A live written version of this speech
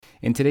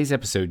In today's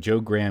episode, Joe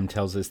Graham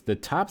tells us the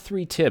top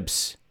 3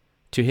 tips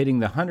to hitting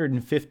the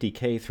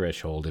 150K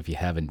threshold if you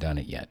haven't done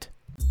it yet.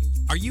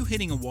 Are you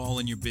hitting a wall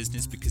in your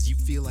business because you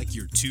feel like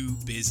you're too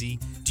busy?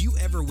 Do you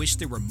ever wish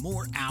there were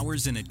more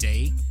hours in a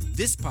day?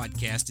 This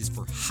podcast is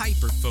for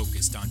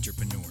hyper-focused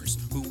entrepreneurs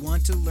who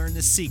want to learn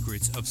the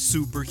secrets of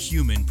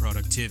superhuman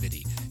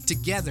productivity.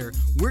 Together,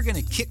 we're going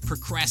to kick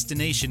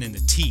procrastination in the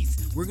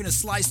teeth. We're going to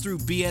slice through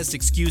BS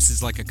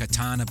excuses like a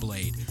katana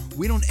blade.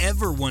 We don't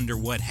ever wonder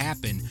what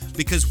happened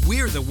because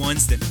we're the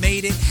ones that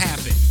made it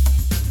happen.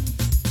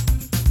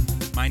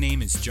 My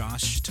name is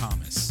Josh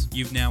Thomas.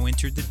 You've now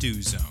entered the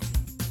Do Zone.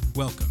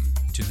 Welcome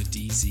to the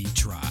DZ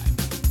Tribe.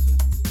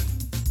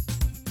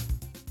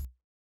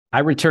 I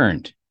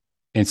returned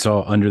and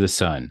saw under the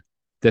sun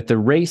that the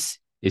race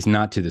is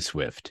not to the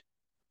swift,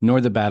 nor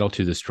the battle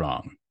to the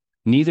strong,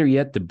 neither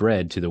yet the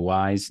bread to the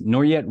wise,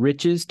 nor yet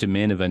riches to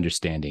men of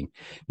understanding,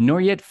 nor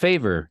yet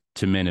favor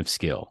to men of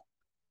skill.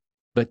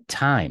 But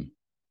time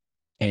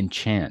and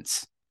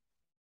chance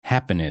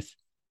happeneth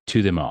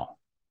to them all.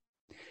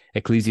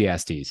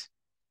 Ecclesiastes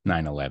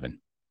 9:11.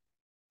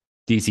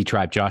 DC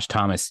Tribe, Josh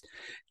Thomas,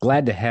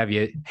 glad to have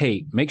you.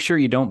 Hey, make sure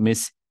you don't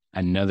miss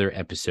another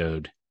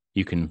episode.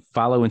 You can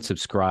follow and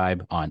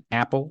subscribe on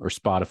Apple or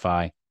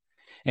Spotify.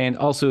 And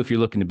also, if you're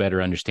looking to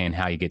better understand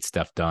how you get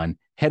stuff done,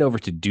 head over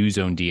to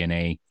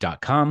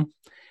dozonedna.com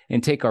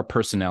and take our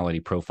personality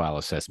profile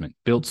assessment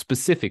built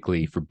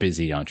specifically for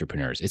busy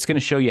entrepreneurs. It's going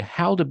to show you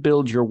how to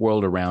build your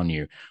world around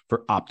you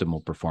for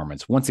optimal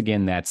performance. Once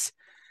again, that's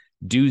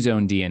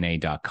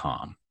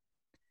dozonedna.com.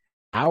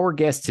 Our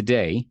guest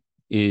today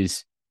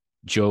is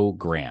Joe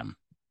Graham.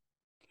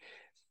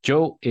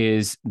 Joe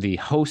is the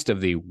host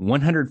of the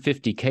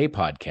 150K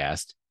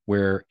podcast,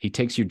 where he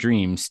takes your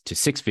dreams to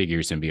 6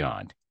 figures and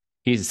beyond.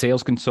 He's a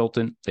sales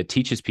consultant that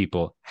teaches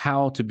people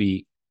how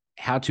to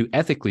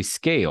ethically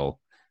scale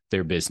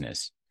their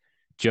business.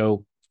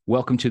 Joe,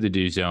 welcome to the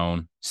Do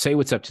Zone. Say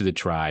what's up to the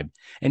tribe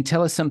and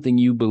tell us something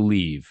you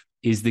believe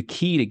is the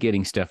key to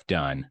getting stuff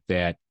done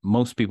that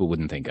most people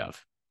wouldn't think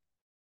of.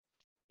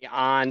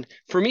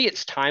 For me,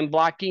 it's time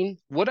blocking.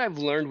 What I've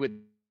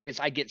learned is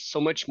I get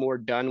so much more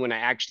done when I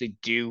actually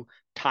do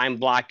time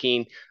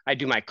blocking. I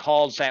do my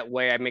calls that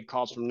way. I make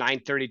calls from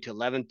 9:30 to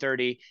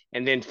 11:30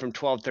 and then from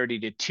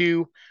 12:30 to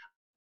 2.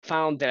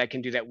 Found that I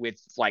can do that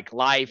with like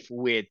life,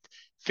 with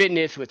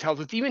fitness, with health,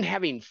 with even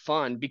having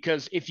fun,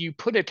 because if you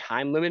put a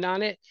time limit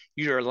on it,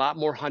 you're a lot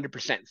more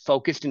 100%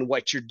 focused in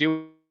what you're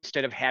doing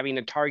instead of having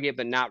a target,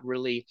 but not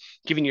really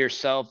giving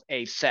yourself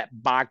a set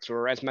box,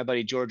 or as my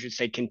buddy George would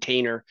say,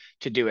 container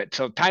to do it.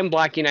 So time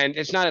blocking, and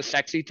it's not a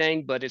sexy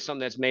thing, but it's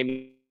something that's made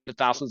me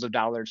thousands of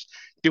dollars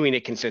doing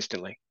it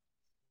consistently.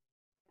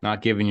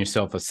 Not giving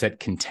yourself a set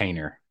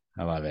container.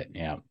 I love it.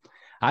 Yeah.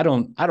 I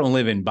don't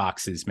live in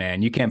boxes,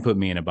 man. You can't put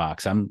me in a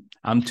box.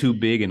 I'm too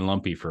big and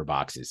lumpy for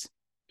boxes.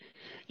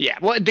 Yeah.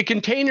 Well, the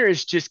container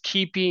is just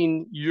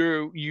keeping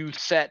you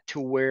set to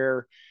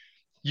where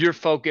you're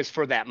focused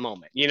for that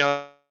moment.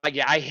 Like,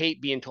 yeah, I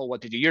hate being told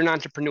what to do. You're an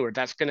entrepreneur.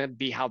 That's going to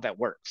be how that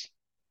works.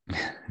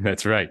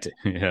 That's right.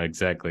 Yeah,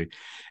 exactly.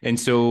 And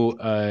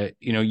so,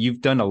 you've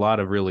done a lot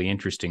of really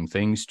interesting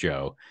things,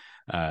 Joe.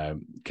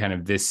 Kind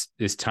of this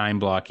time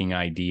blocking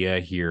idea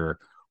here.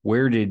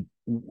 Where did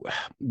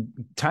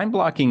time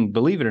blocking,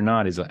 believe it or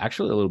not, is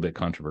actually a little bit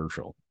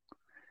controversial.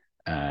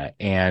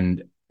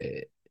 And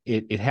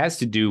it has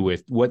to do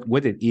with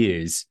what it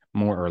is,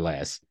 more or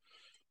less,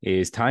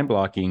 is time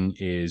blocking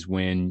is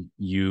when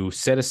you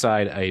set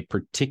aside a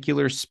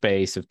particular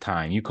space of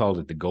time. You called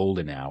it the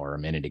golden hour a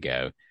minute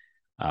ago,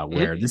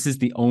 where this is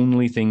the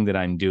only thing that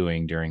I'm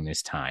doing during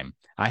this time.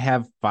 I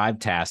have 5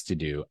 tasks to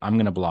do. I'm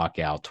going to block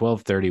out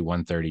 12:30,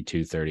 1:30,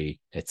 2:30,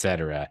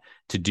 etc.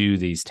 to do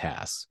these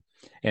tasks.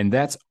 And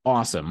that's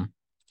awesome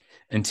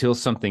until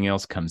something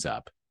else comes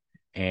up.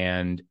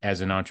 And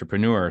as an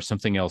entrepreneur,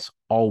 something else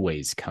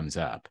always comes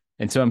up.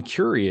 And so I'm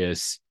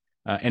curious,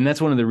 and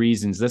that's one of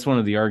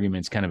the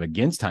arguments kind of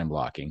against time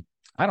blocking.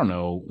 I don't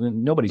know,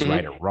 nobody's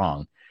right or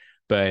wrong,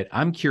 but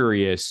I'm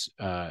curious,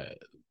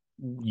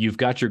 you've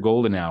got your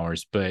golden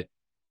hours, but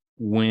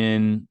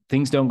when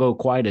things don't go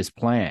quite as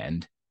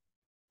planned,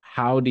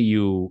 how do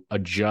you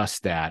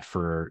adjust that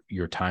for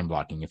your time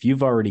blocking? If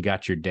you've already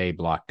got your day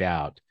blocked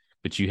out,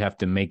 but you have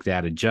to make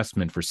that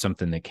adjustment for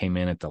something that came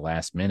in at the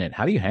last minute,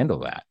 how do you handle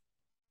that?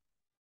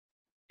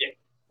 Yeah.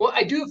 Well,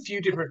 I do a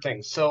few different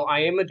things. So I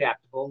am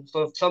adaptable.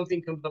 So if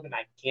something comes up and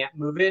I can't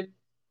move it,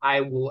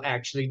 I will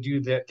actually do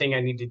the thing I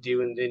need to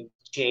do and then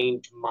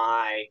change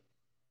my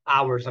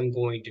hours I'm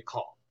going to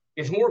call.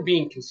 It's more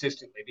being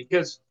consistently,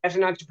 because as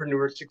an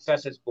entrepreneur,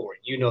 success is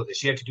boring. You know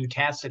this. You have to do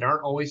tasks that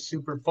aren't always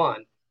super fun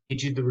to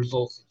get you the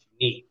results that you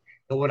need.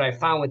 But what I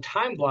found with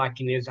time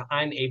blocking is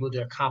I'm able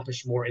to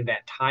accomplish more in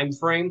that time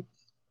frame.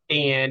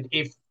 And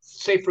if,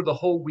 say, for the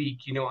whole week,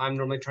 I'm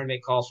normally trying to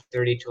make calls from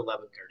 30 to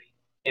 11:30.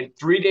 And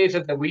 3 days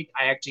of the week,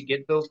 I actually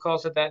get those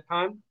calls at that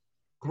time.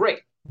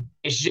 Great.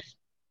 It's just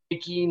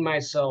making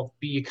myself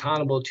be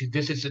accountable to,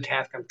 this is the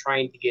task I'm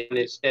trying to get,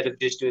 instead of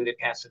just doing the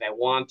task that I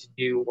want to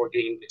do or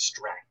getting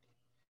distracted.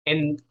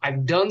 And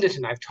I've done this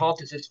and I've taught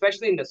this,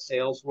 especially in the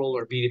sales role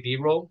or B2B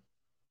role.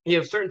 You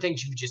have certain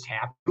things you just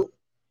have to.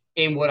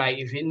 And what I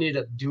ended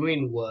up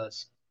doing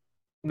was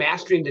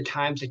mastering the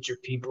times that your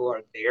people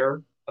are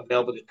there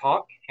available to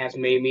talk has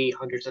made me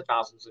hundreds of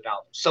thousands of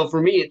dollars. So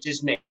for me, it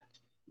just makes,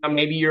 now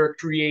maybe you're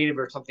creative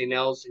or something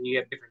else and you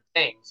have different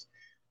things.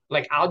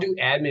 Like I'll do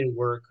admin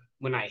work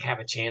when I have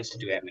a chance to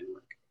do admin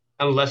work,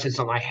 unless it's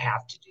something I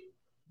have to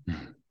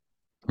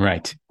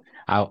Right.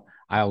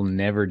 I'll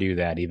never do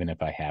that even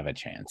if I have a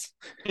chance.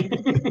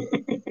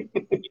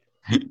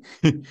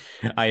 do.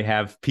 I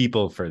have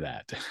people for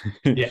that.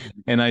 Yeah.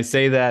 And I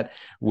say that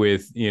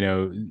with,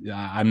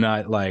 I'm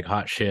not like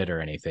hot shit or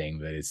anything,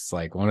 but it's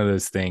like one of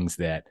those things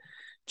that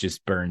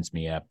just burns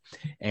me up.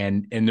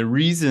 And the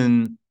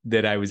reason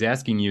that I was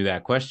asking you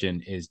that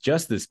question is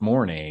just this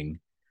morning,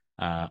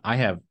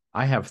 I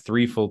have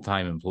 3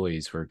 full-time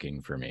employees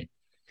working for me.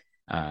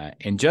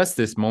 And just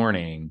this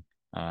morning,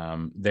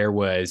 there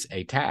was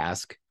a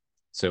task.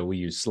 So we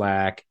use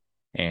Slack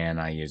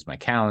and I use my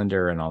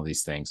calendar and all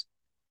these things.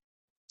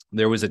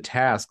 There was a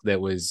task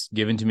that was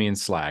given to me in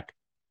Slack,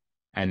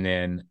 and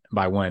then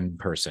by one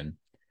person.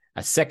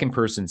 A second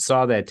person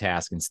saw that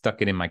task and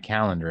stuck it in my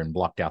calendar and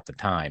blocked out the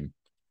time.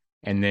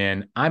 And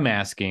then I'm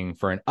asking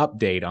for an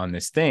update on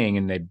this thing,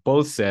 and they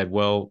both said,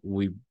 "Well,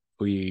 we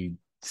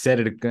set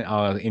it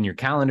in your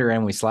calendar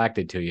and we slacked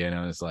it to you." And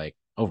I was like,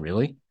 "Oh,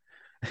 really?"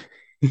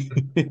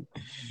 And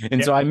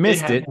Yeah. so I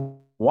missed it.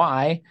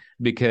 Why?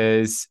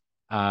 Because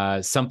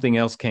something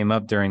else came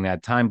up during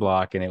that time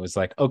block, and it was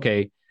like,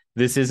 okay,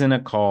 this isn't a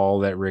call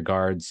that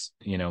regards,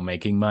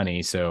 making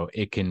money, so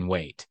it can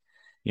wait,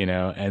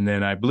 and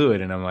then I blew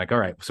it, and I'm like, all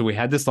right. So we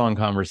had this long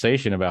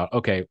conversation about,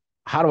 okay,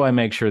 how do I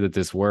make sure that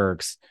this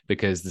works?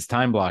 Because this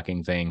time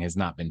blocking thing has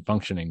not been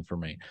functioning for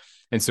me.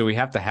 And so we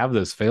have to have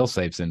those fail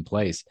safes in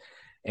place.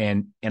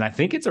 And I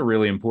think it's a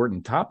really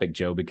important topic,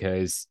 Joe,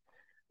 because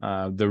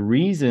the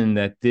reason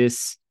that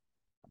this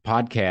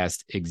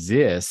podcast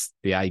exists,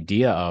 the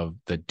idea of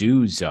the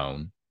do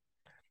zone,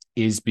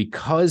 is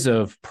because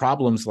of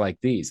problems like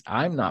these.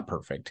 I'm not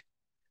perfect.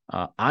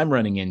 I'm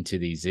running into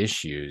these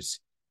issues.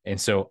 And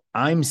so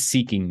I'm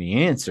seeking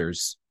the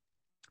answers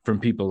from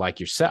people like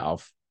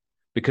yourself,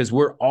 because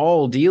we're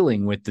all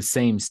dealing with the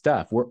same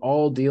stuff. We're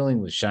all dealing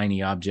with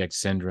shiny object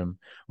syndrome.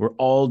 We're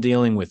all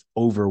dealing with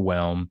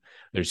overwhelm.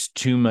 There's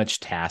too much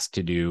task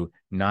to do,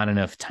 not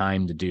enough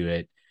time to do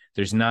it.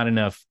 There's not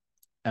enough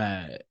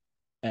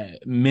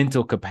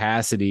mental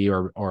capacity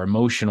or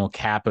emotional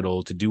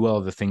capital to do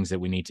all the things that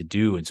we need to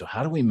do. And so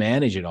how do we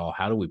manage it all?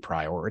 How do we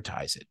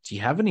prioritize it? Do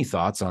you have any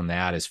thoughts on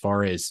that as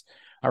far as,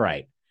 all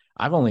right,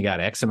 I've only got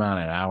X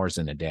amount of hours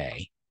in a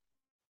day.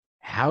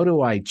 How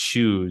do I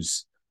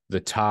choose the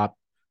top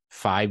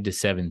 5 to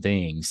 7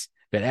 things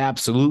that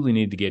absolutely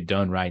need to get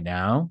done right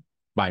now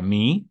by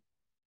me,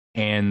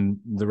 and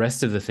the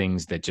rest of the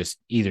things that just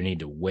either need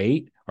to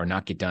wait or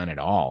not get done at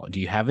all? Do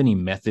you have any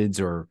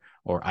methods or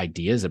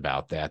ideas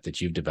about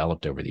that you've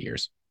developed over the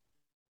years?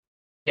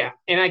 Yeah,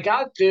 and I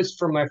got this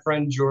from my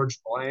friend George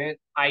Bryant.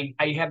 I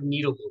have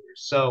needle movers.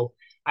 So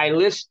I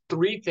list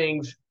 3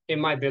 things in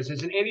my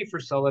business, and Andy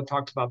Frisella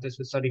talks about this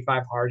with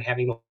 75 Hard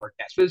having a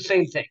forecast. But the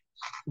same thing.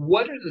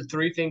 What are the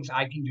 3 things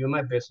I can do in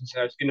my business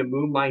that's going to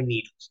move my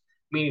needles?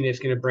 Meaning it's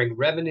going to bring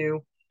revenue,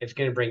 it's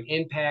going to bring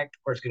impact,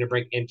 or it's going to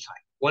bring insight.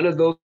 One of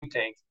those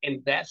things,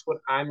 and that's what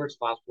I'm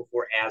responsible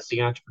for as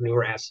the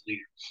entrepreneur, as the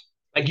leader.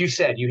 Like you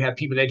said, you have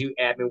people that do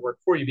admin work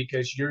for you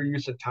because your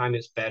use of time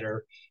is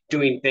better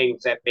doing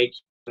things that make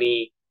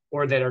money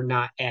or that are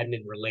not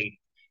admin related.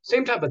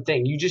 Same type of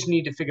thing. You just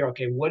need to figure out,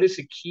 okay, what is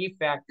the key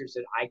factors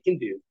that I can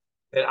do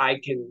that I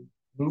can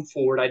move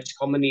forward? I just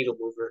call them a needle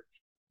mover,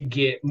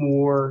 get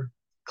more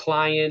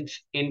client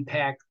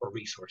impact or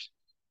resources.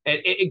 And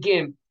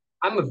again,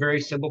 I'm a very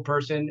simple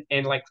person,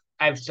 and like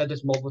I've said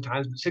this multiple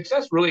times, but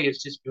success really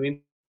is just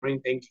doing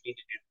things you need to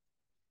do.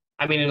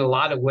 I mean, in a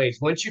lot of ways,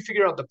 once you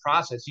figure out the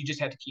process, you just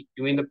have to keep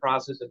doing the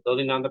process and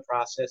building on the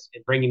process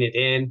and bringing it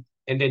in,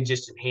 and then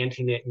just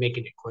enhancing it and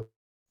making it quick.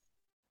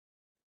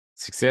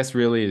 Success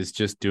really is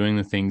just doing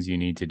the things you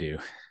need to do.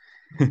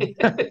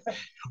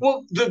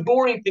 Well, the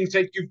boring things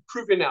that you've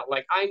proven out,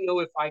 like I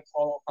know if I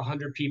call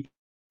 100 people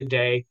a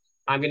day,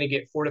 I'm going to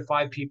get 4 to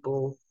 5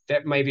 people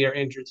that maybe are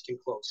interested and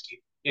close to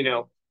you.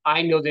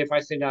 I know that if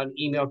I send out an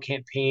email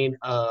campaign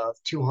of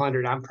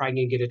 200, I'm probably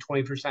going to get a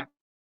 20%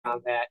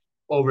 on that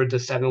over the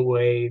 7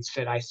 ways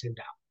that I send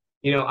out.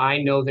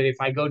 I know that if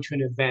I go to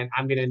an event,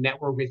 I'm going to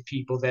network with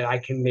people that I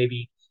can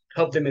maybe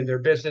help them in their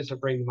business or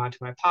bring them onto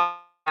my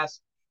podcast.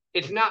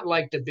 It's not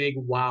like the big,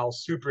 wow,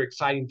 super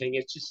exciting thing.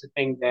 It's just a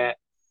thing that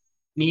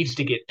needs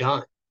to get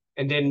done.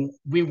 And then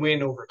we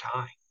win over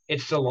time.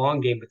 It's the long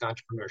game with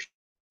entrepreneurship.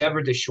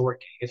 Never the short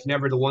game. It's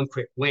never the one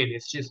quick win.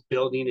 It's just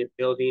building and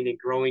building and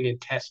growing and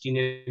testing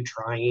and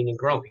trying and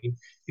growing,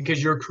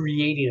 because you're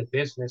creating a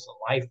business, a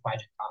life by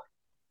the time.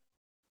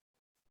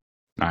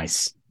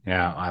 Nice.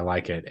 Yeah, I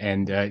like it.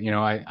 And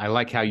I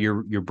like how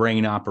your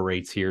brain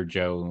operates here,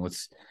 Joe. And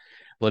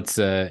let's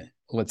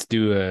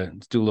do a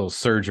little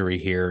surgery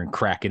here and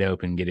crack it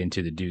open, get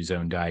into the do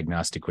zone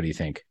diagnostic. What do you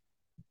think?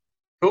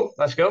 Cool.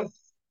 Let's go.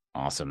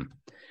 Awesome.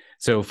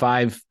 So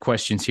 5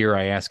 questions here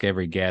I ask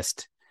every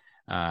guest.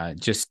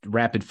 Just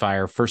rapid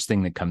fire. First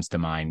thing that comes to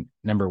mind.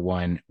 Number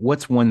one,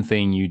 what's one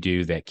thing you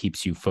do that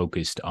keeps you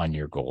focused on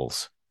your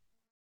goals?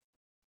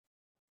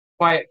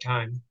 Quiet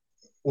time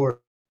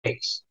or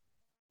space.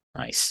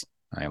 Nice.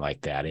 I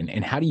like that.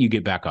 And how do you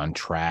get back on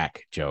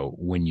track, Joe,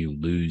 when you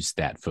lose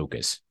that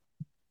focus?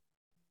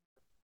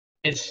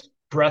 It's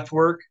breath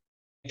work,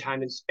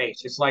 time and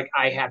space. It's like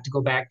I have to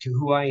go back to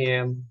who I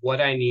am, what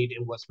I need,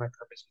 and what's my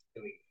purpose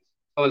of doing it.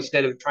 So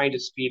instead of trying to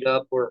speed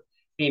up or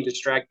being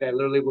distracted, I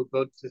literally will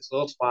go to this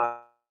little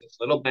spot, this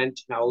little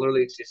bench, and I'll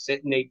literally just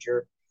sit in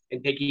nature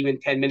and take even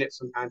 10 minutes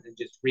sometimes and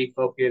just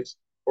refocus,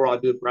 or I'll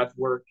do breath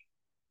work,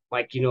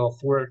 like,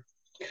 4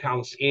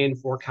 counts in,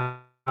 4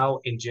 counts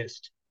out, and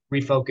just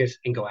refocus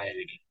and go at it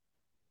again.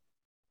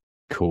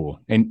 Cool.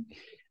 And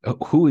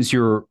who is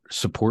your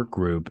support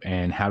group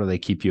and how do they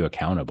keep you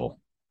accountable?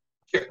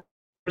 Sure.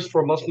 First,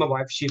 for most of my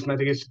wife, she's my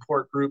biggest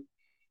support group.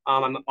 I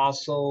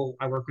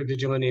work with a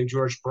gentleman named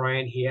George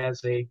Bryant. He has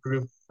a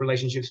group,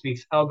 Relationship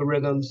Speaks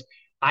Algorithms.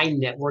 I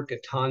network a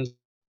ton,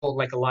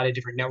 like a lot of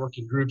different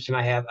networking groups, and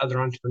I have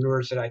other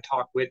entrepreneurs that I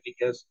talk with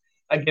because,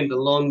 again, the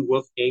lone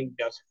wolf game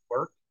doesn't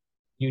work.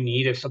 You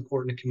need a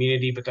support in the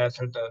community, but that's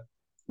what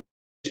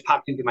just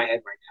popped into my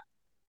head right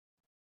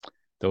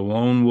The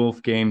lone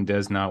wolf game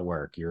does not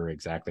work. You're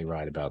exactly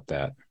right about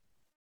that.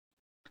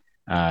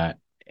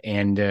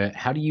 And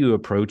how do you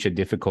approach a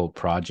difficult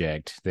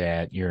project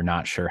that you're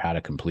not sure how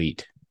to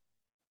complete?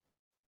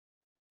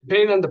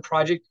 Depending on the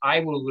project, I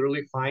will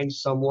literally find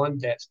someone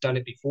that's done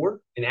it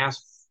before and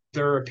ask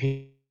their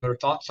opinion or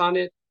thoughts on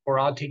it, or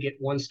I'll take it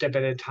one step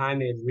at a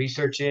time and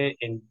research it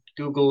and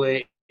Google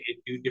it and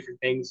do different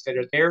things that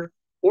are there.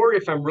 Or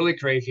if I'm really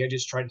crazy, I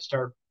just try to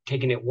start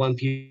taking it one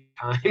piece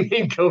at a time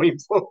and going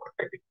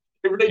forward.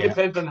 It really Yeah.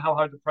 depends on how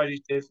hard the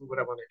project is and what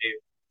I want to do.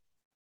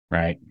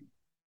 Right.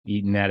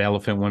 Eating that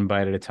elephant one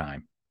bite at a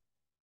time.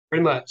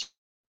 Pretty much.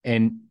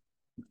 And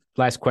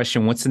last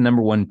question, what's the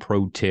number one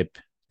pro tip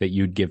that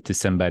you'd give to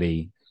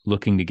somebody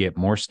looking to get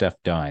more stuff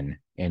done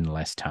in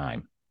less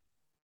time?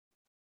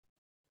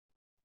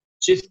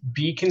 Just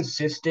be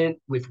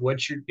consistent with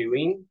what you're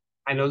doing.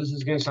 I know this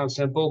is going to sound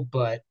simple,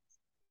 but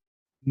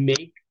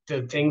make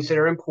the things that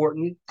are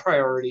important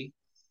priority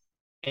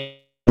and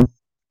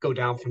go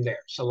down from there.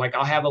 So like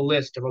I'll have a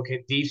list of,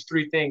 okay, these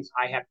 3 things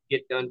I have to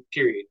get done,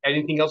 period.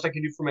 Anything else I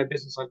can do for my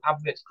business on top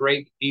of it's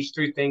great. These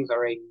 3 things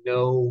are a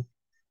no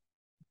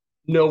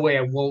way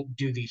I won't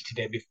do these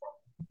today before.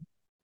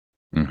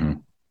 Mm-hmm.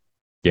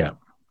 Yeah.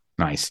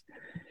 Nice.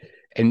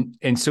 And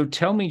so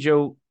tell me,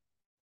 Joe,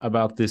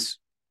 about this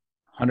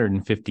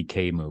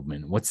 150K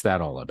movement. What's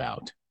that all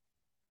about?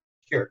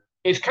 Sure.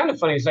 It's kind of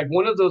funny. It's like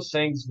one of those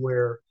things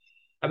where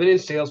I've been in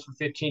sales for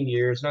 15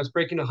 years and I was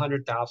breaking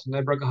 100,000. Then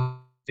I broke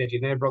 150,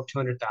 then I broke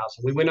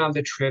 200,000. We went on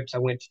the trips. I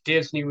went to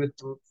Disney with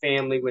the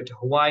family, went to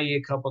Hawaii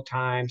a couple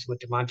times, went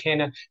to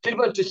Montana, did a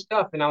bunch of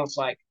stuff. And I was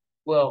like,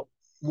 well,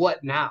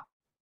 what now?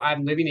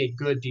 I'm living a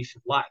good,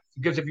 decent life.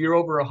 Because if you're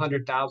over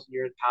 100,000,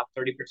 you're in the top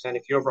 30%.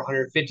 If you're over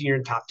 150, you're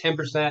in the top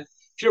 10%.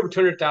 If you're over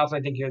 200,000,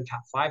 I think you're in the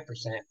top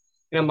 5%.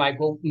 And I'm like,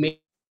 well,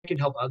 maybe I can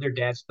help other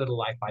dads live a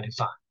life by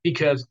design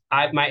because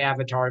my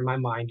avatar in my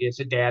mind is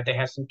a dad that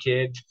has some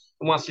kids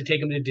and wants to take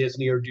them to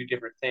Disney or do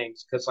different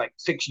things. Because like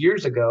 6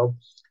 years ago,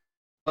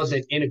 I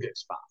wasn't in a good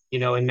spot,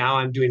 and now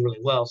I'm doing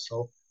really well.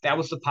 So that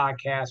was the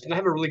podcast, and I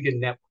have a really good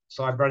network.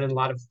 So I brought in a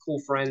lot of cool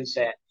friends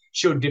that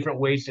show different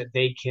ways that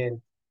they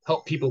can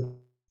help people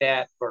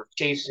that or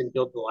chase and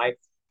build the life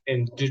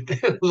and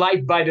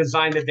life by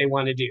design that they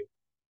want to do.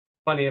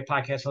 Funny, a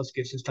podcast host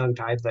gets his tongue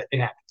tied, but it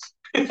happens.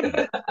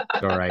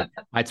 All right.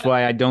 That's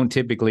why I don't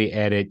typically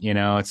edit.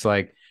 It's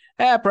like,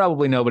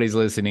 probably nobody's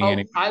listening. I'm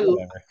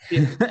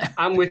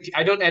with you.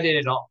 I don't edit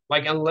at all.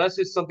 Like, unless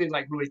it's something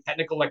like really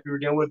technical, like we were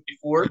dealing with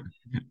before.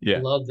 Yeah.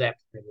 I love that.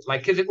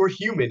 Like, because we're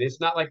human. It's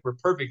not like we're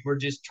perfect. We're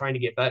just trying to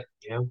get better.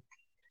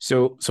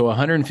 So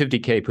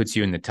 150K puts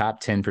you in the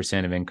top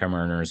 10% of income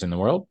earners in the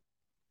world.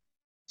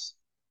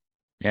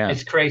 Yeah.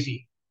 It's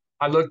crazy.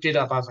 I looked it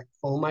up. I was like,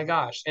 oh my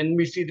gosh. And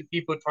we see the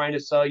people trying to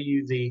sell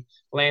you the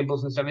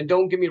Lambos and stuff. And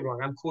don't get me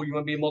wrong, I'm cool. You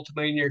want to be a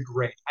multimillionaire?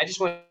 Great. I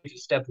just want to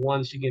step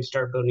one so you can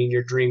start building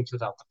your dreams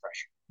without the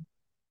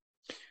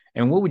pressure.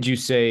 And what would you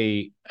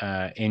say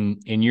in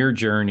your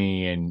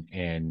journey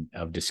and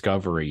of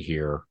discovery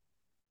here?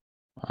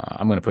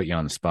 I'm going to put you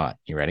on the spot.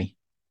 You ready?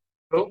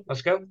 Cool.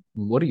 Let's go.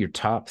 What are your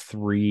top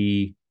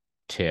 3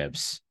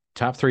 tips,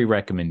 top 3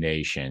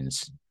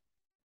 recommendations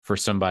for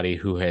somebody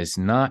who has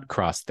not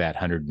crossed that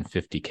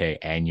 150K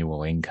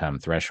annual income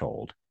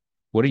threshold?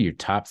 What are your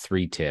top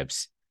 3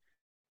 tips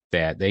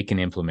that they can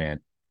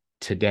implement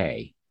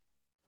today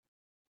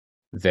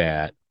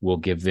that will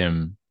give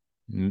them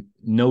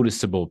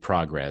noticeable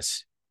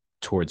progress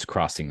towards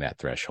crossing that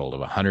threshold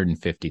of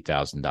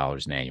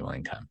 $150,000 in annual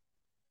income?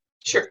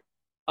 Sure.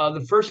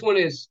 The first one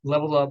is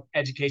level up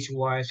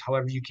education-wise,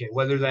 however you can,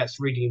 whether that's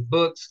reading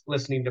books,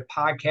 listening to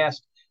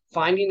podcasts,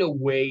 finding a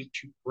way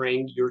to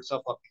bring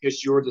yourself up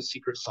because you're the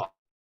secret sauce.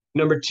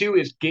 Number two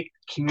is get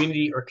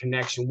community or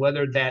connection,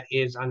 whether that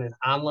is on an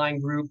online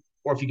group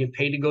or if you can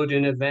pay to go to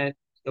an event,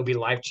 it'll be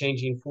life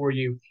changing for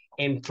you.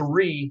 And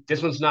three,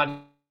 this one's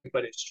not,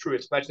 but it's true,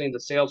 especially in the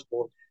sales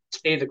world,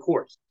 stay the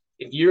course.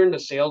 If you're in the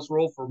sales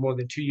role for more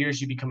than 2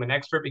 years, you become an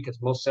expert because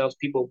most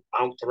salespeople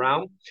bounce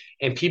around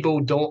and people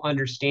don't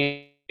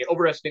understand. They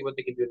overestimate what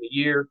they can do in a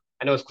year.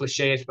 I know it's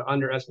cliches, but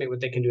underestimate what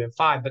they can do in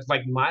five. But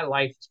like my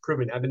life is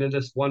proven. I've been in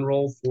this one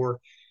role for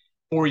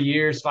 4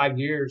 years, 5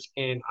 years,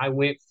 and I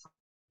went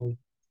from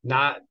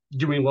not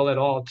doing well at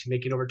all to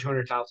making over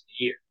 200,000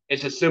 a year.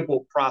 It's a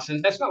simple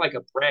process. That's not like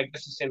a brag.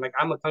 That's just saying like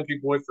I'm a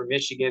country boy from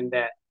Michigan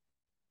that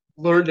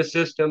learned the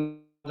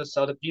system to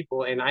sell to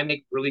people, and I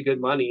make really good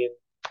money. And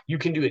you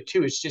can do it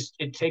too. It's just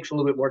it takes a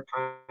little bit more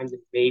time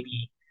than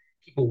maybe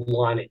people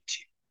want it to.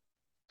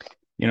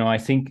 I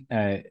think,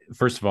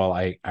 first of all,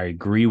 I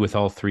agree with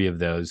all three of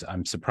those.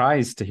 I'm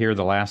surprised to hear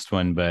the last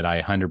one, but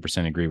I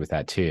 100% agree with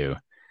that too.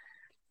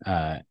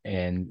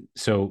 And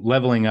so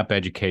leveling up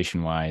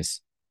education wise,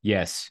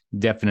 yes,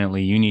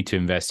 definitely you need to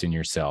invest in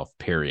yourself,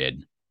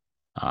 period.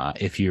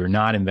 If you're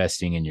not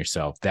investing in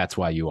yourself, that's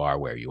why you are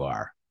where you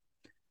are.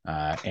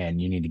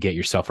 And you need to get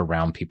yourself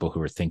around people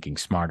who are thinking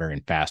smarter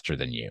and faster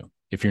than you.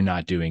 If you're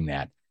not doing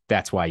that,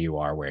 that's why you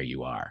are where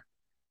you are.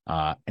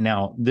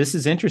 Now, this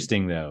is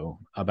interesting, though,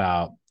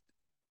 about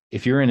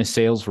if you're in a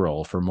sales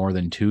role for more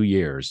than 2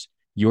 years,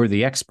 you're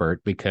the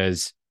expert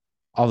because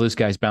all those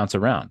guys bounce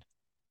around.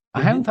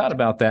 I haven't thought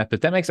about that,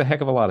 but that makes a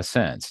heck of a lot of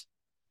sense.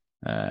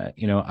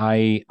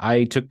 I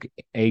took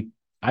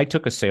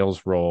a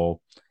sales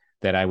role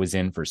that I was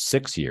in for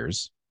 6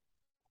 years,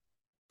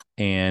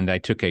 and I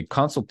took a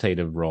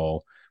consultative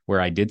role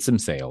where I did some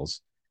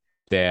sales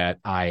that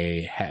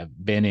I have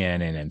been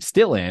in and am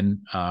still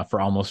in for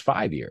almost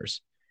 5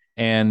 years.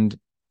 And,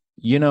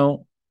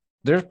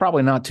 there's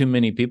probably not too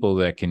many people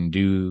that can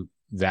do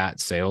that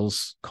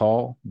sales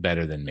call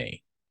better than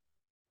me.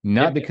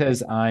 Not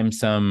because I'm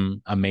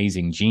some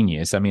amazing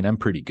genius. I mean, I'm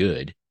pretty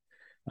good.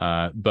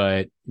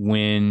 But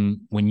when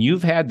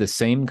you've had the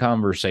same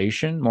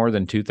conversation more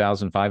than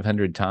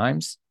 2,500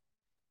 times,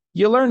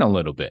 you learn a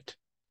little bit.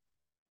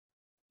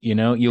 You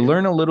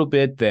learn a little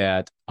bit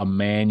that a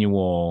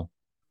manual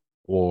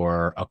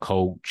or a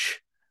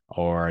coach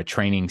or a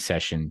training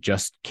session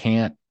just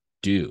can't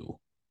do.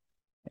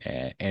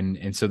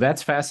 And so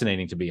that's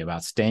fascinating to me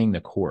about staying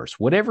the course.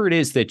 Whatever it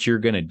is that you're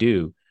going to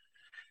do,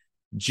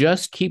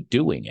 just keep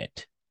doing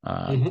it.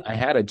 I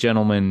had a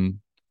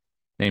gentleman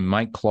named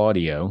Mike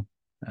Claudio,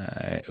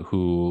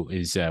 who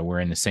is, we're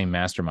in the same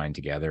mastermind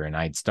together. And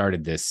I'd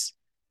started this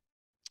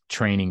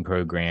training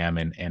program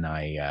and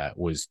I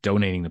was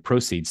donating the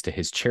proceeds to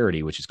his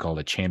charity, which is called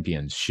a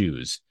Champion's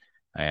Shoes.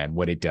 And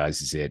what it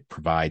does is it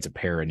provides a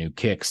pair of new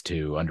kicks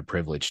to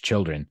underprivileged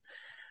children.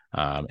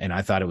 And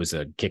I thought it was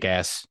a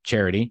kick-ass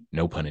charity,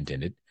 no pun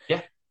intended.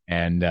 Yeah.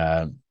 And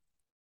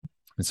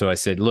so I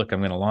said, look, I'm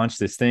going to launch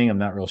this thing. I'm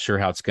not real sure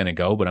how it's going to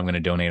go, but I'm going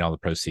to donate all the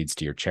proceeds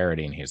to your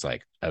charity. And he was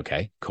like,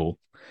 okay, cool.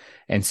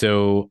 And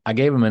so I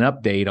gave him an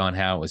update on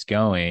how it was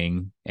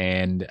going.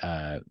 And,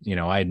 I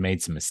had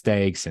made some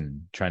mistakes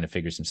and trying to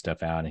figure some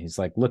stuff out. And he's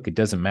like, look, it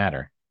doesn't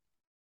matter.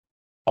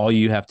 All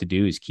you have to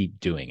do is keep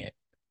doing it,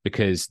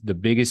 because the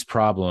biggest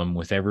problem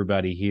with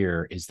everybody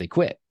here is they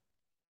quit.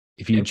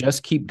 If you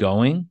just keep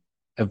going,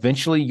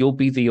 eventually you'll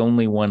be the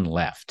only one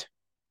left.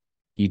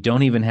 You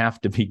don't even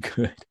have to be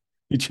good.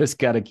 You just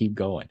got to keep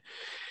going.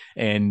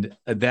 And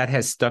that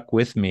has stuck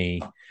with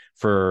me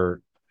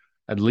for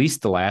at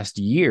least the last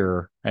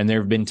year. And there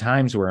have been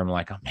times where I'm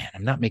like, oh man,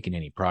 I'm not making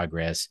any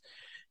progress.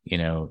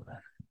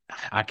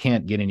 I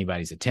can't get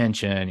anybody's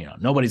attention.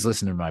 Nobody's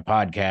listening to my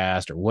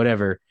podcast or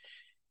whatever.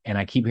 And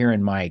I keep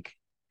hearing Mike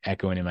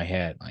echoing in my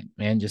head, like,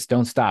 man, just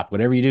don't stop.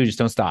 Whatever you do, just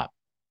don't stop.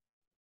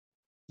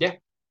 Yeah,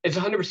 it's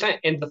 100%.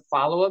 And the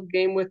follow-up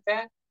game with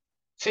that,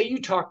 say you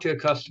talk to a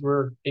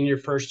customer in your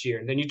first year,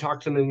 and then you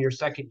talk to them in your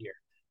second year.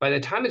 By the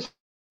time it's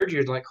third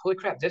year, it's like, holy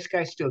crap, this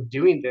guy's still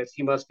doing this.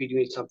 He must be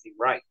doing something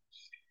right.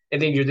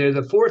 And then you're there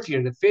the fourth year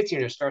and the fifth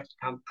year, and it starts to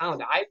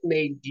compound. I've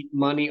made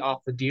money off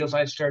the deals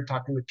I started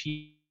talking with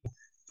people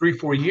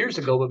 3-4 years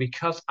ago, but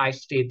because I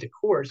stayed the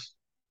course,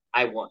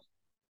 I won.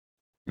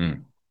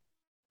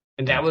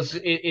 And that was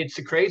it's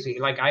crazy.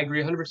 Like, I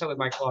agree 100% with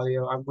Mike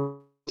Claudio. I'm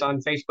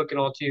on Facebook and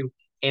all too,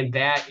 and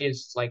that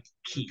is like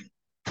key.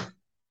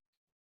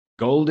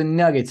 Golden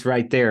nuggets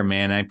right there,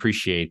 man. I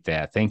appreciate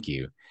that. Thank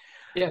you.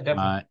 Yeah,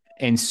 definitely.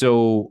 And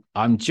so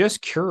I'm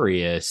just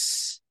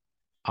curious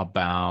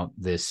about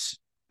this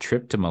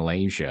trip to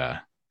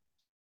Malaysia.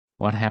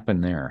 What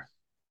happened there?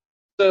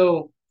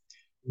 So,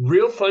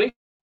 real funny,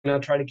 and I'll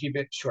try to keep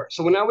it short.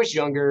 So when I was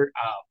younger,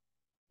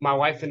 my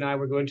wife and I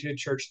were going to a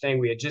church thing.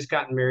 We had just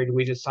gotten married, and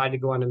we decided to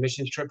go on a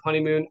missions trip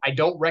honeymoon. I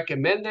don't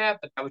recommend that,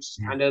 but that was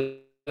just kind of,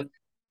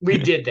 we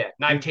did that.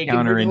 And I've taken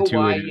her to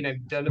Hawaii, and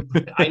I've done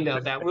it. I know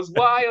that was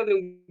wild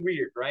and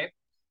weird, right?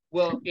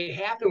 Well, it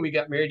happened. We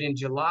got married in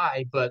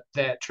July, but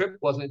that trip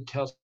wasn't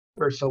until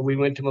September. So we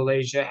went to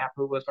Malaysia. Half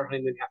of it was our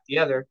honeymoon, half the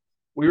other.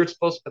 We were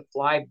supposed to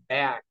fly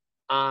back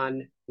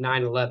on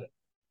 9/11.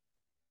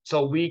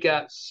 So we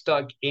got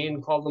stuck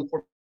in Kuala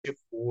Lumpur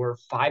for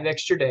 5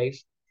 extra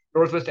days.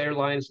 Northwest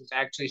Airlines was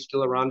actually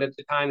still around at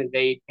the time, and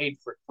they paid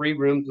for 3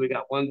 rooms. We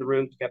got one of the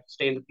rooms. We got to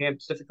stay in the Pan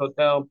Pacific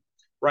Hotel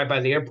right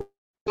by the airport.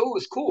 So it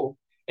was cool.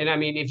 And I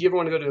mean, if you ever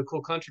want to go to a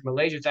cool country,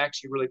 Malaysia is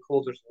actually really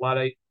cool. There's a lot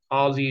of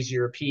all these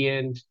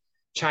Europeans,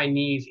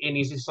 Chinese,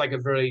 Indians. It's like a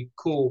very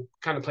cool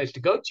kind of place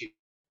to go to.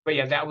 But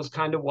yeah, that was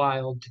kind of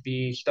wild to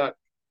be stuck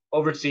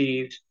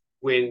overseas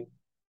when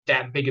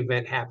that big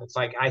event happens.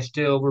 Like I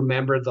still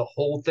remember the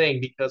whole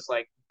thing because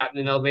like I got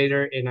in an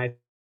elevator and an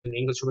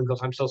English woman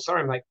goes, "I'm so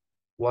sorry." I'm like,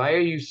 "Why are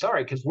you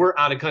sorry?" Because we're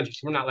out of country,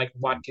 so we're not like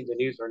watching the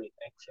news or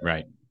anything. So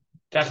Right.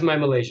 that's my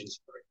Malaysian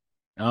story.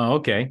 Oh,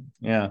 okay.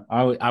 Yeah.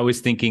 I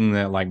was thinking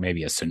that like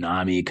maybe a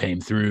tsunami came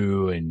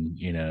through and,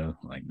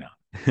 like, no.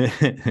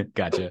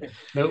 Gotcha.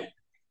 Nope.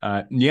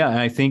 Yeah.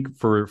 I think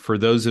for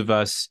those of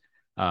us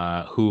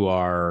who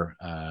are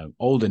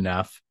old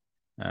enough,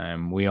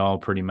 we all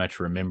pretty much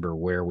remember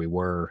where we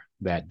were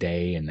that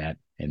day and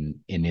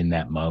in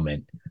that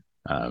moment.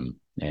 And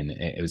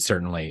it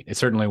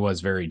certainly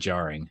was very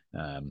jarring.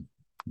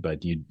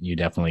 But you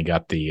definitely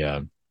got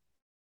the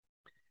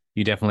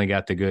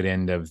good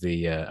end of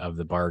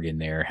the bargain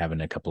there,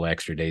 having a couple of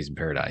extra days in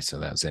paradise. So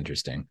that was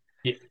interesting.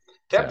 Yeah.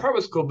 That part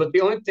was cool, but the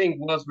only thing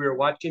was we were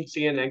watching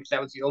CNN because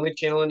that was the only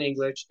channel in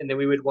English, and then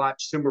we would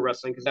watch sumo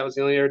wrestling because that was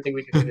the only other thing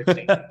we could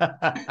understand. So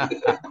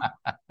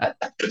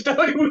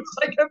it was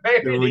like a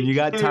when you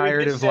got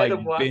tired of like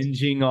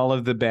binging all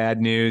of the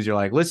bad news, you're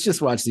like, let's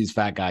just watch these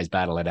fat guys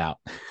battle it out.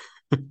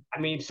 I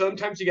mean,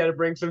 sometimes you got to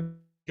bring some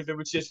because it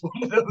was just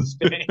one of those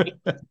things.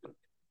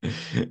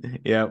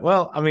 Yeah,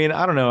 well, I mean,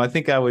 I don't know. I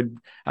think I would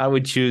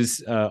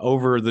choose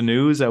over the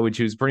news. I would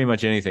choose pretty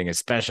much anything,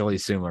 especially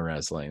sumo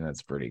wrestling.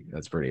 That's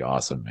pretty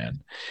awesome,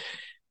 man.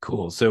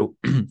 Cool. So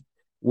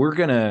we're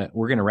gonna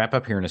wrap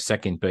up here in a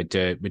second, but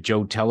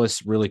Joe, tell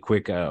us really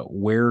quick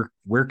where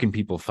can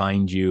people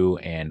find you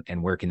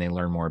and where can they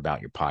learn more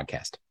about your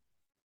podcast?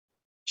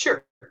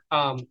 Sure.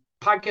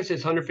 Podcast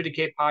is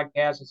 150K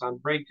Podcast. It's on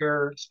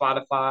Breaker,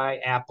 Spotify,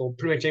 Apple,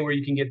 pretty much anywhere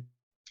you can get.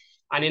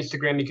 On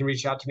Instagram, you can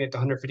reach out to me at the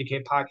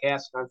 150K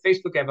Podcast. And on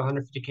Facebook, I have a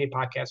 150K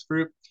Podcast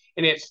group,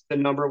 and it's the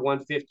number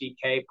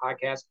 150K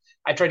Podcast.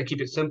 I try to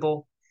keep it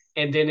simple,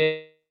 and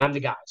then I'm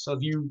the guy. So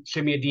if you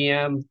send me a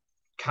DM,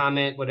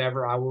 comment,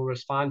 whatever, I will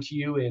respond to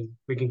you, and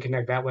we can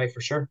connect that way for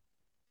sure.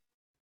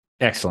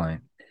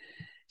 Excellent.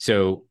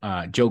 So,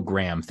 Joe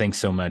Graham, thanks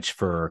so much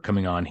for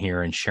coming on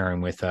here and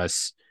sharing with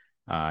us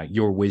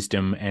your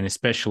wisdom, and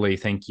especially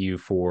thank you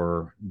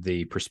for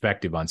the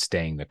perspective on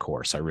staying the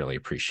course. I really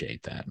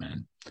appreciate that,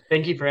 man.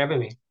 Thank you for having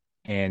me.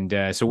 And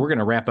so we're going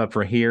to wrap up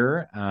for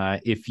here.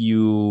 If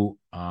you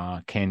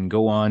can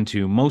go on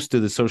to most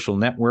of the social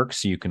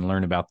networks, you can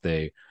learn about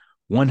the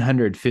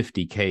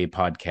 150K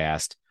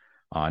podcast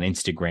on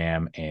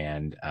Instagram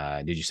and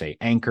did you say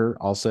Anchor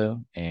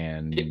also?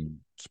 And yep.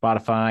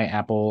 Spotify,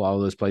 Apple, all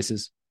those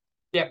places?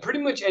 Yeah, pretty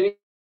much any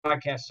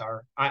podcasts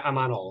are. I'm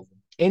on all of them.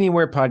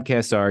 Anywhere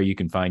podcasts are, you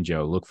can find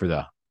Joe. Look for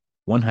the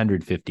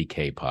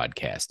 150K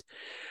podcast.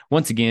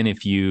 Once again,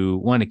 if you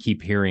want to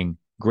keep hearing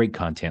great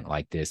content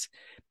like this,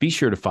 be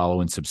sure to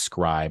follow and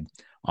subscribe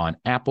on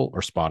Apple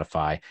or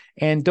Spotify.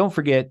 And don't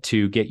forget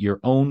to get your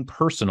own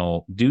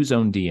personal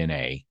DoZone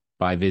DNA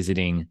by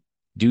visiting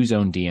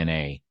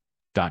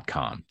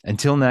dozonedna.com.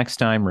 Until next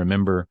time,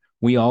 remember,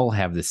 we all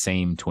have the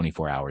same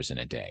 24 hours in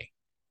a day.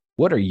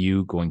 What are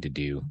you going to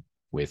do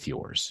with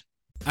yours?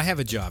 I have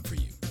a job for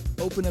you.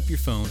 Open up your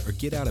phone or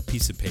get out a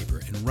piece of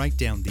paper and write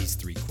down these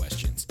 3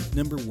 questions.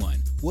 Number 1,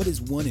 what is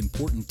one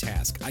important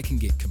task I can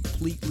get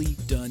completely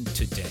done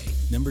today?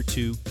 Number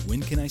 2,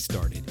 when can I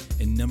start it?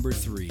 And number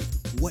 3,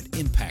 what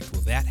impact will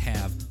that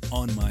have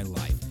on my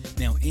life?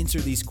 Now answer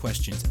these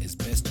questions as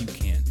best you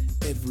can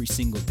every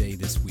single day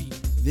this week.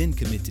 Then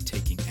commit to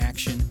taking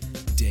action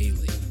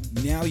daily.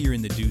 Now you're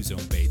in the Do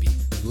Zone, baby.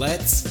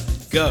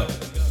 Let's go.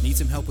 Need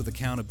some help with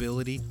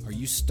accountability? Are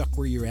you stuck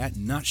where you're at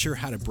and not sure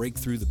how to break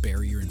through the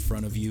barrier in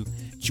front of you?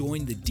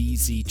 Join the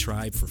DZ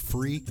tribe for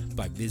free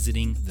by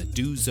visiting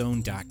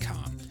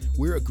thedozone.com.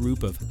 We're a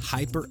group of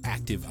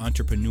hyperactive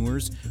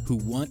entrepreneurs who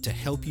want to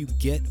help you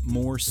get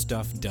more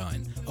stuff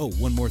done. Oh,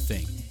 one more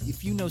thing.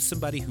 If you know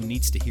somebody who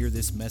needs to hear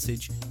this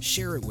message,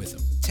 share it with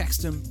them.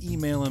 Text them,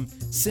 email them,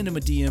 send them a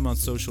DM on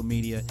social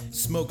media,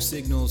 smoke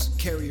signals,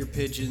 carrier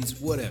pigeons,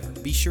 whatever.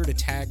 Be sure to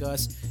tag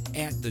us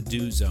at the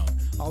Do Zone.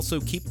 Also,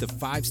 keep the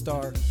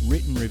 5-star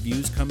written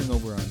reviews coming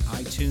over on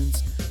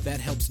iTunes. That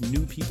helps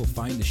new people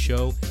find the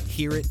show,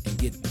 hear it, and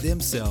get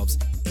themselves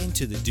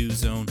into the Do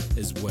Zone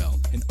as well.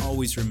 And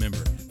always remember,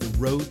 the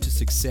road to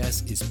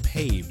success is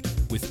paved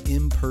with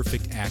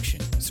imperfect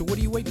action. So what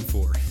are you waiting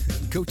for?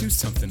 Go do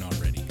something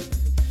already.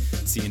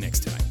 See you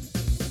next time.